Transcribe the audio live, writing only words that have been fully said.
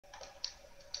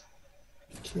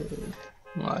Okay.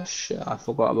 Oh shit, I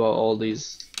forgot about all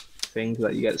these things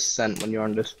that you get sent when you're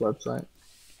on this website.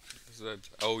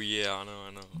 Oh yeah, I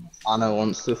know. Anna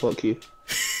wants to fuck you. I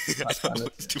That don't kind know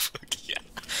of what to fuck, yeah.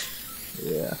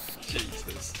 yeah.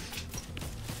 Jesus.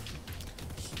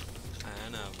 I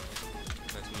know, man.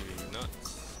 That's moving nuts.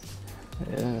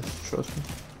 Yeah, trust me.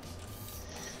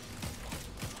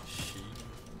 She.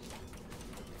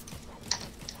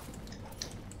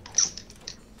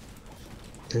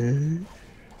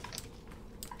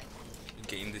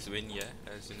 Getting this win, yeah?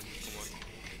 As in, come on.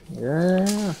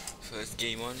 Yeah. First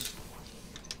game on.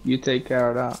 You take care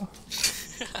of that.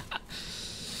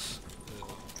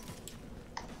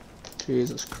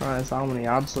 Jesus Christ, how many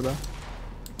ads are there?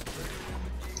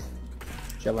 Do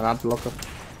you have an ad blocker?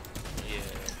 Yeah,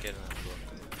 get an block.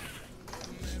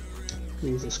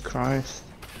 Jesus Christ.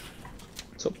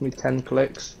 Took me 10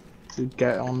 clicks to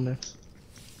get on this.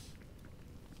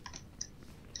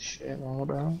 Shit, man, what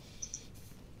the hell?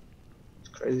 It's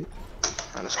crazy.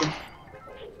 Alright, let's go.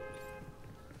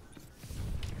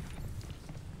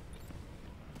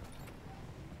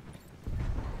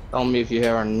 Tell me if you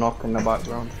hear a knock in the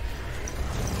background.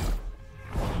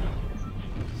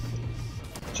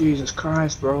 Jesus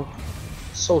Christ, bro.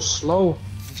 So slow.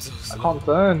 So I slow. can't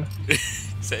turn.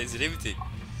 Sensitivity.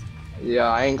 Yeah,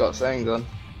 I ain't got saying gun.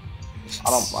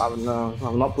 I've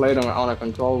not played on a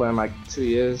controller in like 2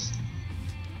 years.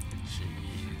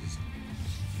 Jeez.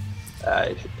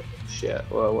 Uh, shit.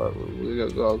 Well, we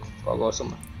gotta go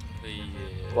somewhere. Yeah.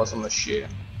 Go somewhere shit.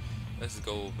 Let's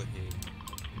go over here.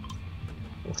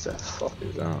 What the fuck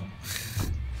is that?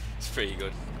 It's pretty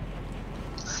good.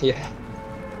 Yeah.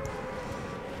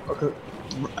 Okay.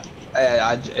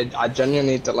 I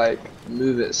genuinely need to like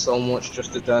move it so much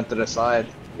just to turn to the side.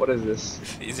 What is this?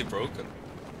 Is it broken?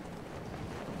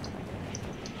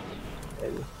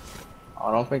 Maybe.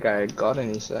 I don't think I got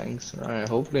any settings. Right,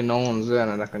 hopefully no one's in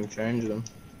and I can change them.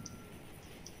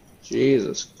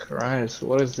 Jesus Christ,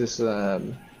 what is this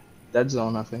dead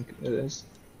zone, I think it is.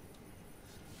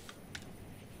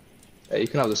 Yeah, you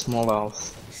can have the small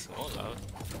house. Small out.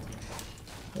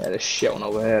 Yeah, this shit one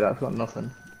over here, that's got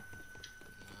nothing.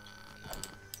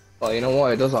 Well, you know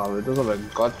what, it does have a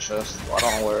god chest, but I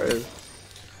don't know where it is.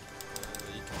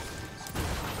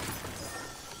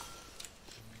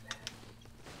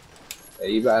 Yeah,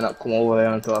 you better not come over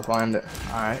there until I find it.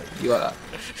 Alright, you got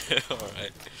that.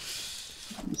 Alright.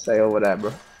 You stay over there, bro.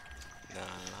 Nah,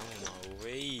 I'm on my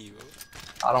way,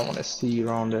 bro. I don't want to see you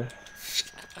around there.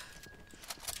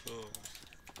 Oh.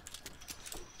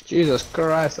 Jesus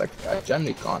Christ, I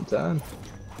generally can't turn.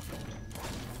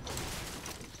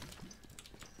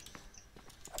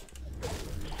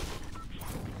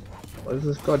 What is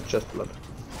this god chest, blood?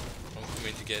 I'm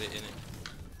coming to get it,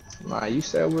 innit? Nah, you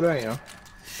stay over there, you know.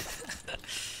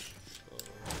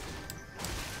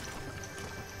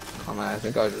 Oh man, I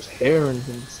think I was just hearing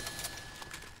things.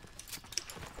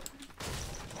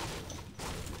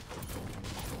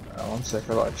 One sec,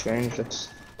 I gotta change this.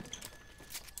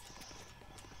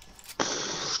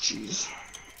 Jeez.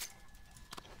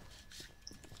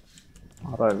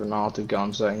 I don't even know how to get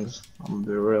on settings. I'm gonna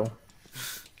be real.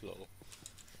 Lol.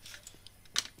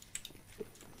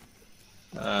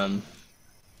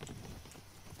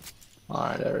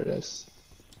 Alright, there it is.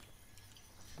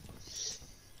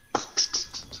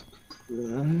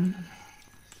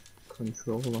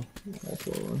 Controller.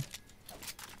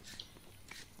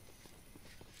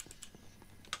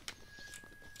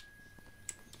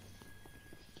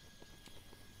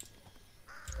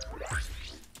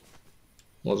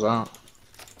 What's that?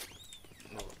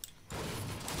 No.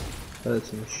 Heard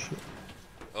some shit.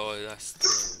 Oh, that's the,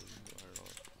 I don't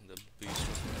know, the boost.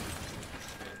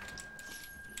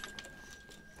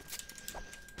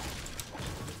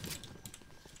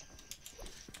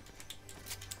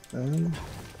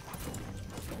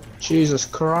 Jesus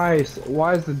Christ,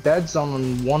 why is the dead zone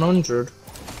on 100?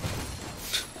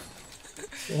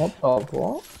 What the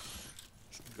what?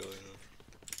 Going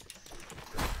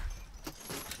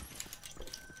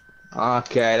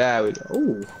Okay, there we go.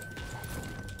 Ooh.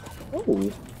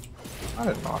 Ooh. I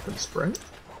didn't know I could sprint.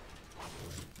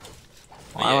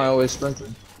 Why am I always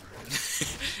sprinting?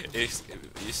 it's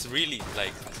really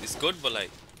like it's good, but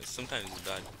like sometimes it's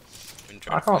bad. When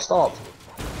I can't stop.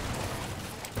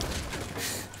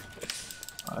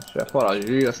 Oh shit, I thought I was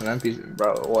you, that's an NPC,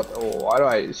 bro. What? Oh, why do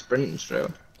I sprint straight?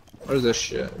 What is this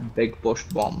shit? Big bush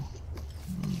bomb.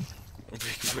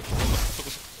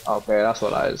 Okay, that's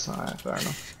what that is. Alright, fair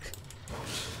enough.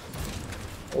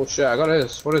 Oh shit, I got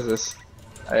this. What is this?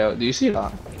 Hey, do you see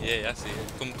that? Yeah, I see it.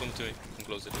 Come to me. Come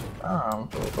closer to me. Oh,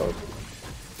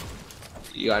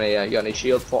 you got any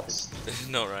shield pots?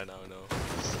 No, right now, no.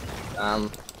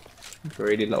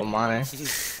 Greedy little money.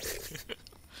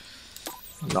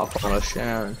 Not fun of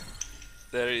sharing.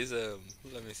 There is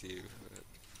let me see.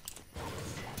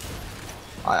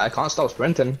 I can't stop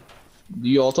sprinting. Do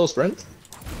you auto sprint?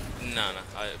 No,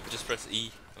 I just press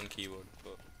E on keyboard,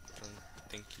 but I don't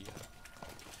think you have.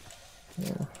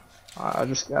 Yeah.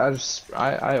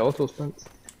 I auto sprint.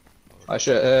 I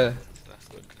should That's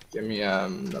good. give me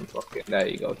them fucking, there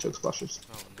you go, chug splashes.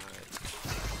 Oh,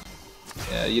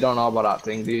 nice. Yeah, you don't know about that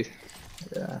thing, dude.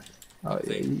 Yeah. Oh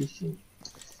yeah, Thing?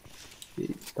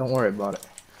 don't worry about it.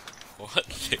 What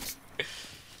thing?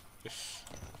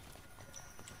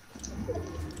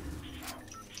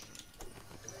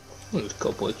 There's a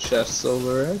couple of chests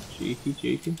over there,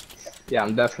 cheeky. Yeah,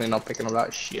 I'm definitely not picking up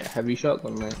that shit. Heavy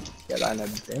shotgun, man. Get that in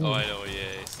everything. Oh, I know,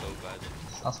 yeah, it's so bad.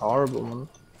 That's horrible, man.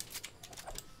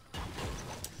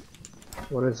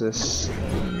 What is this?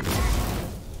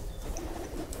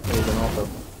 There's an auto.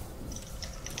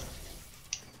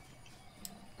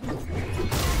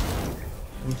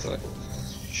 It's like,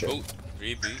 shit. Oh,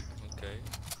 reboot, okay.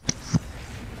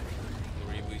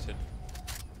 Rebooted.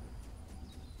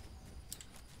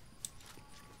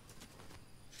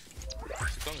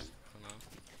 Is it coming? Oh, no.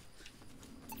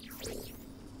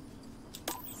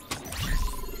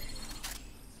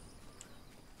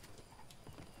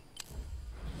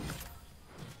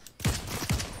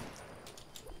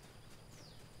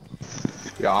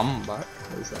 Yeah, I'm back.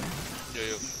 What is that? Yo,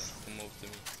 come over to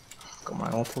me. Got my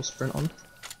auto sprint on.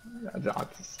 Yeah,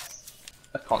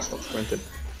 I can't stop sprinting.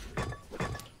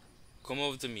 Come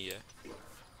over to me, yeah?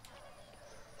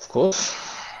 Of course.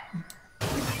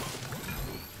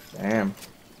 Damn.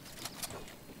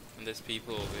 And there's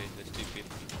people over here, there's 2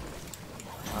 people.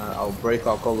 I'll break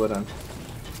our cover then.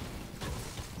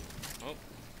 Oh.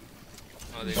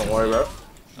 Oh, they Don't worry, bro.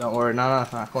 Don't worry. No.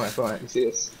 Come on. You see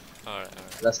this? Alright.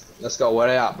 Let's go. Where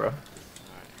they at, bro? Alright,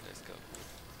 let's go.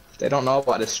 They don't know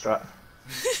about this strat.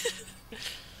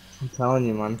 I'm telling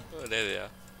you, man. Oh, there they are.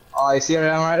 Oh, you see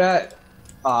where I am right there?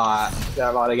 They're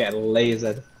about to get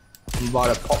lasered. I'm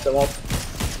about to pop them up.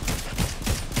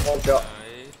 One shot.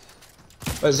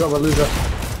 Nice. Where's the other loser?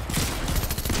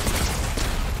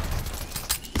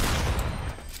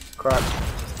 Crack.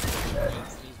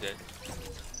 He's dead.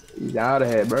 He's out of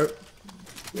here, bro.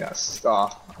 Yeah,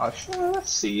 star. Oh,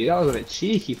 let's see. That was a bit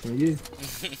cheeky from you.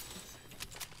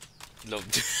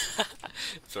 Loved.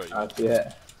 Sorry.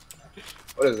 Yeah.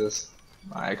 What is this?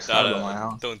 My Excalibur, my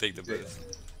house. Don't take the burst.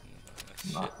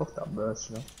 Nah, fuck that burst,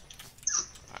 you know.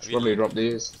 Alright, Probably drop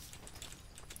these.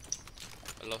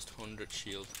 I lost 100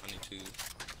 shield. I need to.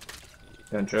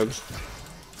 Doing drugs.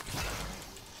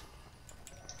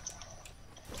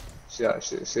 See, I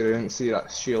didn't see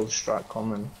that shield strat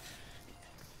coming.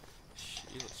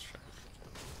 Shield strike.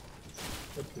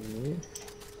 What do you need?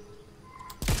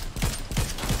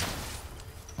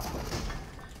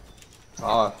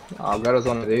 Oh, I'll get us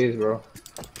one of these, bro.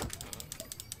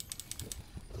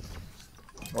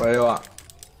 Where you at?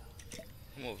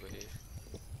 I'm over here.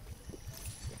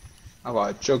 I got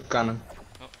a chug cannon.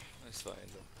 Oh, that's fine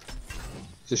though.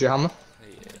 Is this your hammer?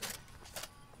 Yeah.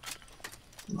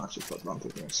 I'm actually put wrong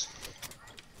through this.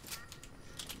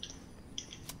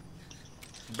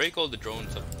 Break all the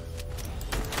drones up.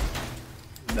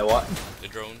 The what? The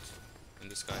drones in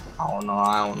the sky. I don't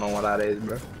know what that is,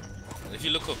 bro. If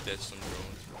you look up, there's some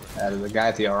drones. There's a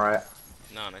guy to your right.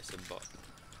 No, that's a bot.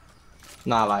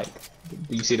 Nah, like,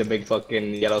 do you see the big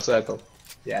fucking yellow circle?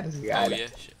 Yeah, there's a guy Oh there. yeah.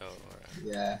 Oh, alright.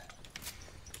 Yeah.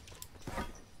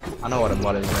 I know what a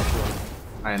mod is, actually.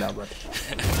 I know, but.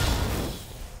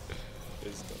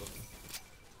 Let's go.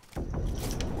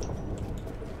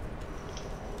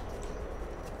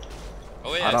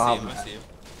 Oh yeah, I see him.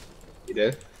 You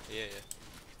did? Yeah.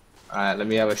 Alright, let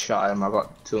me have a shot at him. I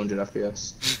got 200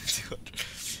 FPS.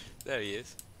 There he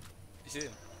is. You see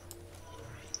him?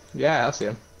 Yeah, I see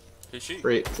him. Who's she?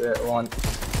 3, 2, 1.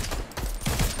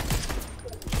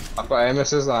 I've got aim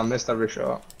assist and I missed every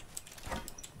shot.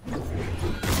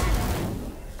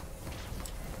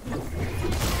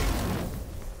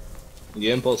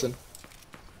 You impulsing?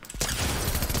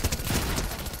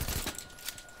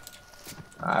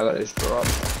 I got this drop.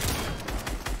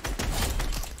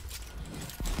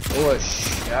 Oh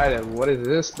shit, what is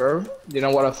this, bro? You know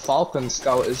what a Falcon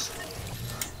Scout is?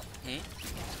 Hmm?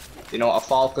 You know what a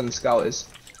Falcon Scout is?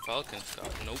 Falcon Scout?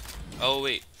 Nope. Oh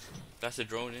wait, that's a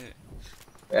drone, isn't it?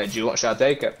 Yeah, do you want, should I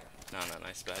take it? No,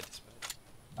 it's bad.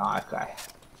 Ah, okay.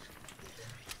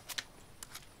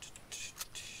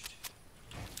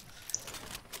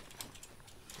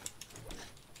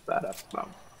 Bad up, bum.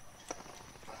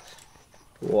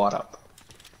 What up?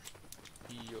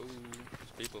 Yo,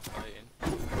 there's people fighting.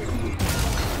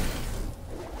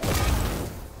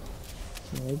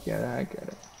 I get it, I get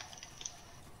it.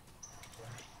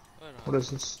 Where are What is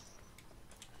this?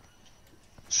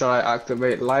 Shall I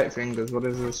activate light fingers? What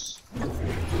is this?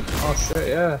 Oh shit,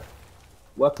 yeah.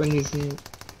 Weapon using...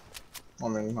 I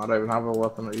mean, I don't even have a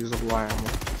weapon that uses light ammo.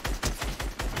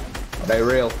 Are they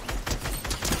real?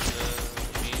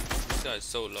 I mean, this guy is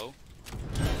so low.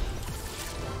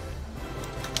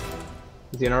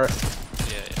 Is he in a rush?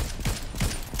 Yeah, yeah.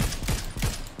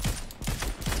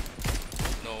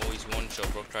 No, he's one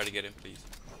shot, bro. Try to get him, please.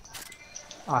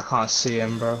 I can't see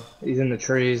him, bro. He's in the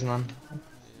trees, man.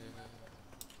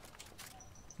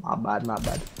 My bad, my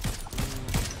bad.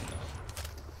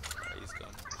 Alright, he's gone.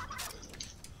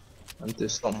 I'm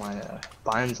just on my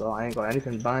binds, though. I ain't got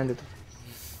anything binded.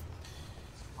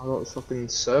 I got a fucking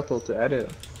circle to edit.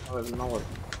 I don't even know what.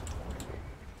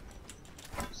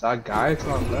 Is that guy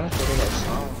from there? What did I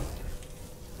sound?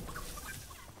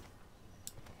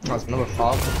 That's another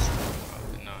Falcons.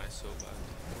 Nah, it's so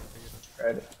bad.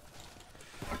 Edit.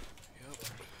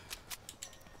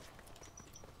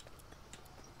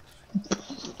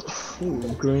 Yep.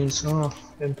 Ooh, green star.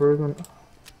 Improvement.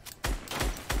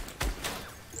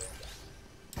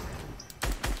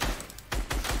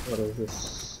 What is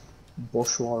this?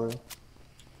 Bush warrior.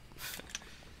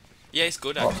 Yeah, it's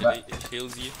good Oh, actually. It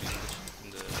heals you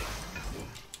in the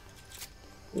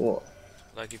What?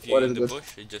 like if What you're is in the this?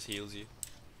 bush, it just heals you.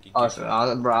 It Oh, gives so,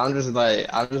 you- bro, I'm just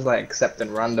like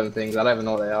accepting random things. I don't even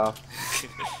know what they are.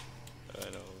 I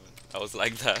know, man. I was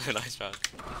like that when I tried.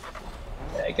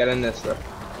 Yeah, get in this, bro.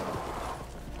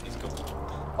 Let's go.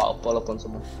 I'll pull up on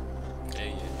someone. Yeah,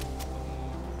 yeah.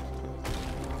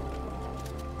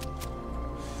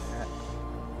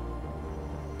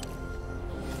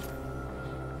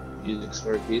 Music's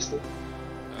very peaceful.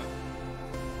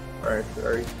 Uh, Very,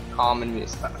 very calming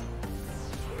music.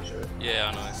 Sure. yeah,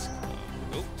 I know. It's,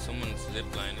 oh, someone's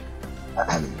ziplining.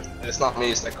 It's not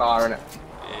me, it's the car, innit?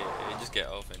 Yeah, yeah, just get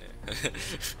off in it.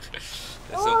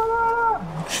 There's Ah,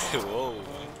 whoa,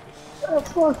 man. what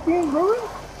the fucking, bro?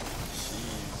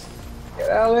 Jeez. Get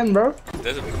out in, bro.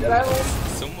 There's a Get out in.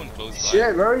 someone close by.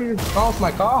 Shit, bro, you bounced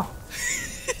my car.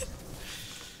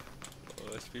 Oh,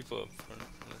 there's people up front.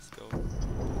 Let's go.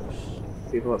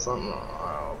 People at something.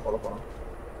 I'll pull up on them.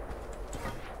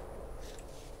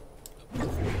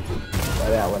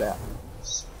 What out?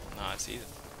 Nah, I see them.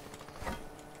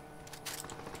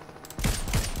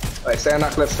 Wait, stay on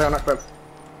that cliff, stay on that cliff.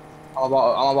 I'm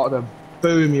about to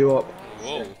boom you up.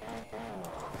 Whoa.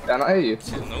 Did I not hear you?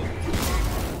 Shit, no.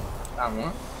 Damn,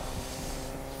 what?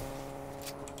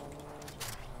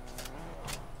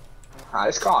 Ah,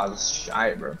 this car is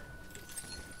shite, bro.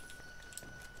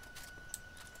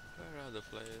 Where are the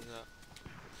players at?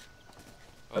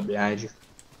 They're behind you.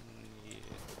 Yeah.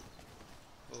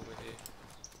 Over here.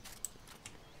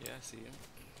 Yeah, I see him.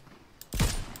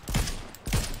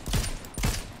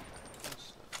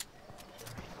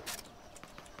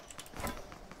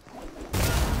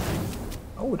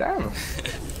 Oh, damn.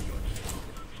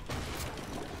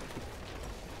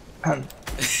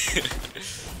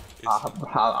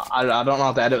 I don't know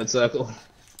how to edit with circle.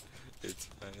 It's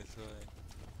fine, it's fine.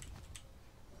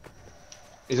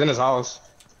 He's in his house.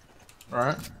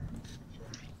 Right?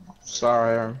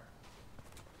 Sorry, Aaron.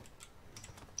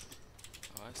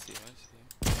 Oh, I see him.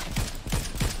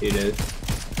 He did.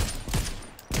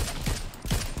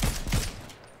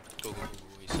 Go, go, go, go.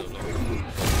 He's so low.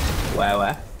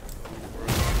 Where?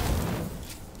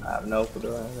 I have no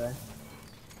clue what I'm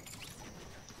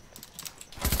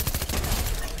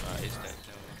Ah, he's dead.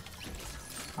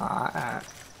 No. Alright.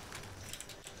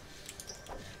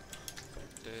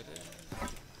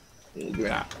 Give me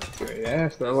that. Yeah,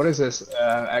 so what is this?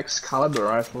 Excalibur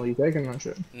rifle? Are you taking that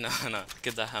shit? No, no.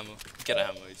 Get the hammer. Get a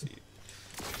hammer, you see.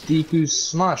 Deku's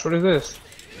Smash, what is this?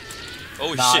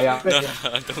 Oh Nah, shit! yeah. No,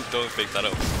 no, don't pick that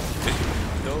up.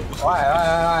 No.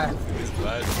 Why? It's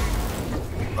bad.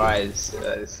 Right, it's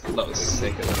a lot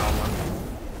sicker than normal.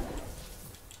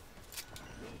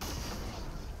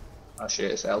 Oh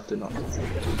shit, it's L2 not. Is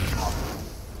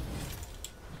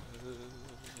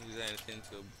there anything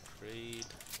to upgrade?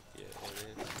 Yeah,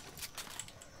 there is.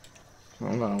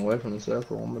 I'm going away from the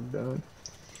circle, what am I doing?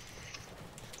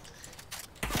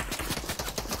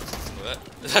 What?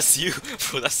 That's you,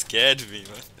 bro. That scared me,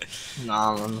 man.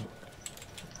 Nah, man.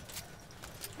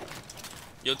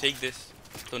 Yo, take this.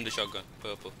 Thunder shotgun,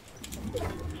 purple.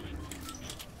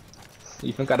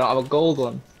 You think I don't have a gold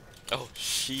one? Oh,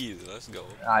 jeez, let's go.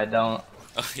 I don't.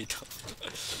 Oh, you don't.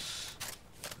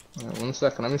 Wait, 1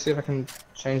 second, let me see if I can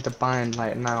change the bind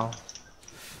light now.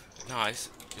 Nice.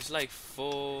 It's like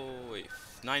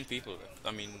 9 people left.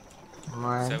 I mean,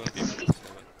 My 7 people. 7.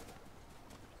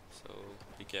 So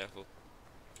be careful.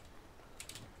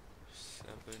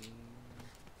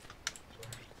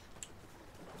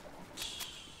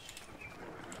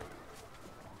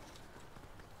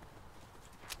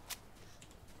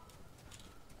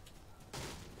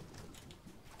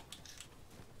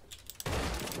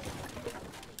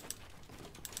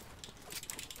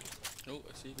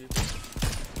 see people.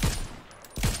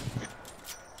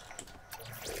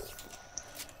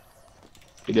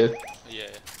 You did? Yeah.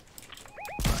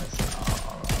 Nice.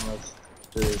 I'm gonna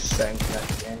do the same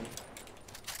thing again.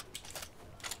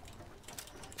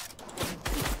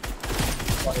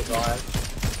 25.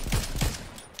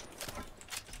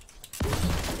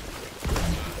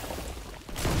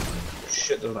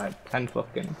 Shit, there's like 10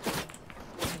 fucking.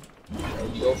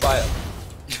 Go fire.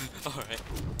 Alright.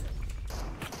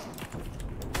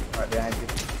 Right behind you.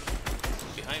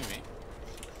 Behind me?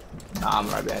 Nah, I'm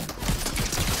right behind you.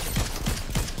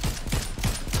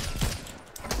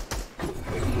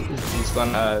 He's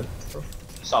gone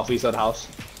southeast of the house.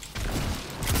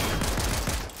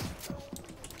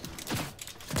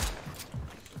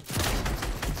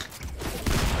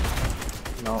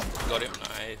 No. Got him.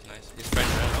 Nice, nice. His friend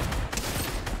ran out.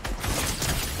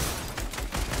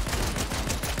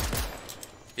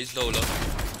 He's low, low.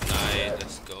 Nice,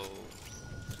 let's go.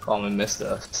 Call me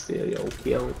Mr. Stereo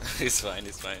Kill. It's fine,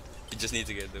 it's fine. You just need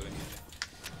to get the win.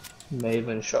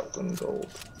 Maven shotgun gold.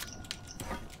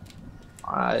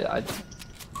 I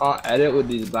can't edit with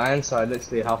these blinds, so I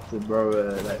literally have to, bro,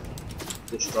 like,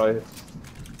 destroy it.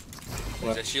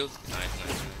 Is that shield? Nice,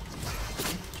 nice.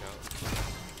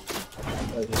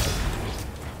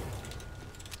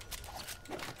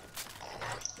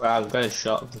 Well, I've got a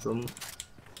shot from.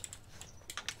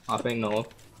 I think no.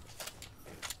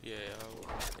 Yeah, I will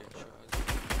get shot.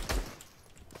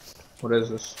 What is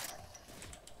this?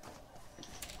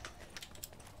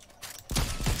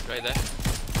 Right there.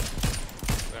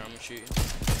 Where I'm shooting.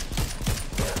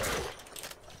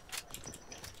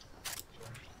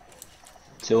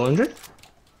 $200?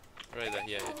 Right there,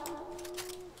 yeah, yeah.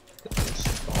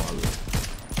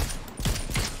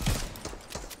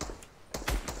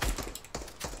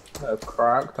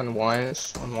 Cracked and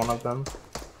whites on one of them.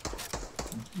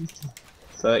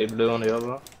 30 blue on the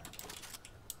other.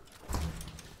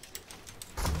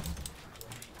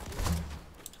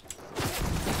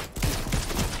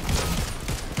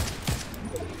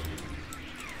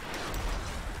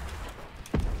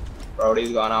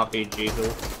 Brody's got an RPG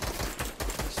too.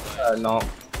 No.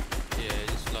 Yeah,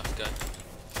 just last guy.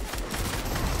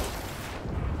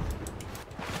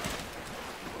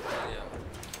 Yeah.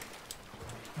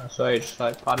 That's why he just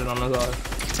like patted on his eye.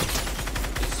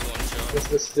 This one shot.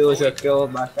 This is still your kill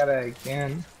back at it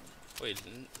again. Wait,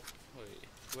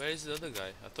 where is the other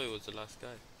guy? I thought it was the last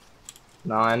guy.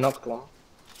 Nah, I knocked one.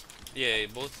 Yeah,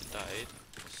 both died.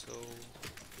 So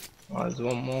Oh, there's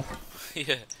one more.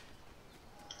 yeah.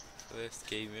 First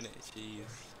game in it, jeez.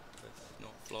 Let's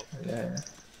not flop. Yeah.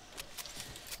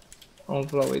 I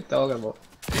don't know what we're talking about.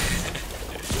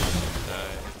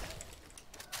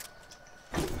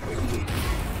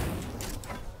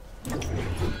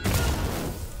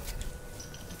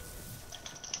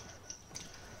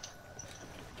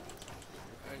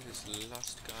 Where's this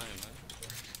last guy, man?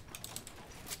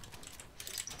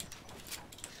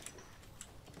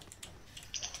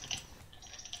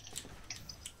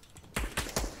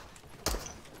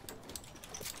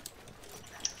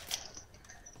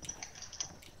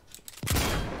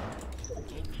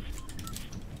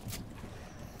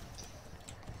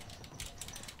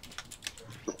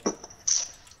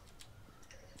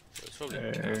 It's probably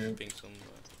camping somewhere.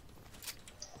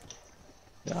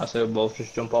 Yeah, I said both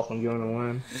just jump off and give him a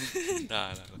win.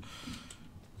 Nah. No,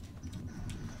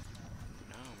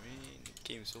 man, it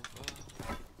came so far.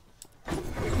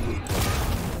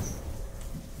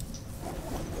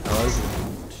 How is it?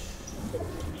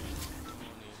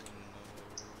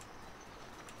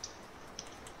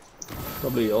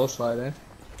 Probably your side, eh?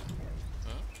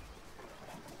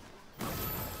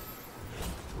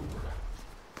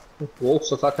 Huh?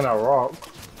 Wolf's attacking a rock.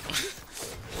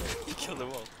 You killed them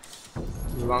all.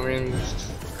 Does that mean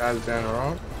this guy's down a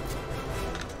rock?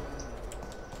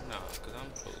 Nah, because I'm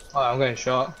close. Oh, I'm getting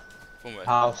shot. From where?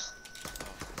 House.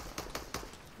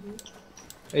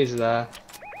 He's there.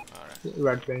 Alright.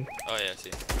 Red thing. Oh yeah, I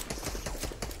see.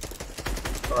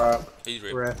 Alright. He's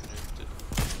ripped. Rift.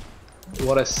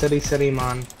 What a city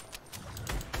man.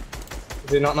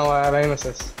 Do you not know I have aim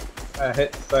assist?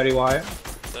 Hit 30 white.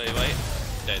 30 white.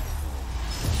 Dead.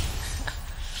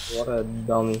 What a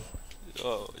dummy.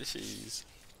 Oh, jeez.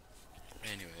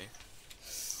 Anyway.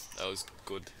 That was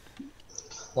good.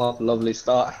 What a lovely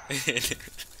start.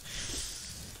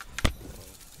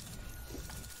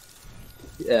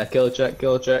 Yeah, kill check.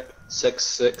 6-6.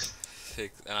 6,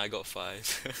 and I got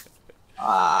 5.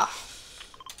 Ah,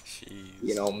 Jeez.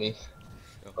 you know me.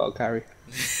 Got carry.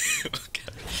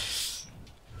 Okay.